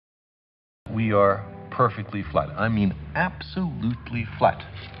we are perfectly flat. I mean absolutely flat.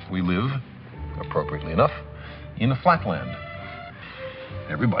 We live, appropriately enough, in a flatland.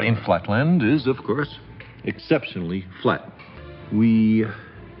 Everybody in flatland is, of course, exceptionally flat. We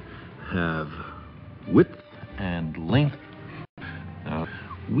have width and length. Now,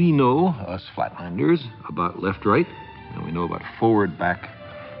 we know, us flatlanders, about left, right, and we know about forward, back.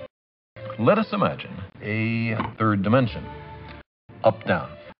 Let us imagine a third dimension, up,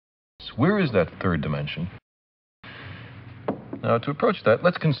 down. So where is that third dimension? Now, to approach that,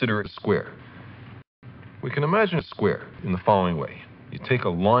 let's consider a square. We can imagine a square in the following way. You take a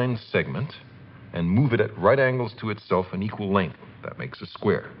line segment and move it at right angles to itself and equal length. That makes a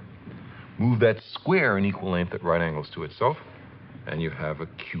square. Move that square in equal length at right angles to itself, and you have a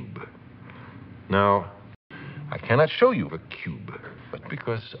cube. Now, I cannot show you a cube, but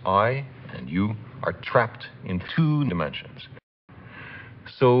because I and you are trapped in two dimensions.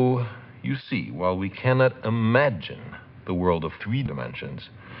 So, you see, while we cannot imagine the world of three dimensions,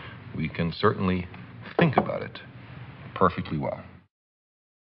 we can certainly think about it perfectly well.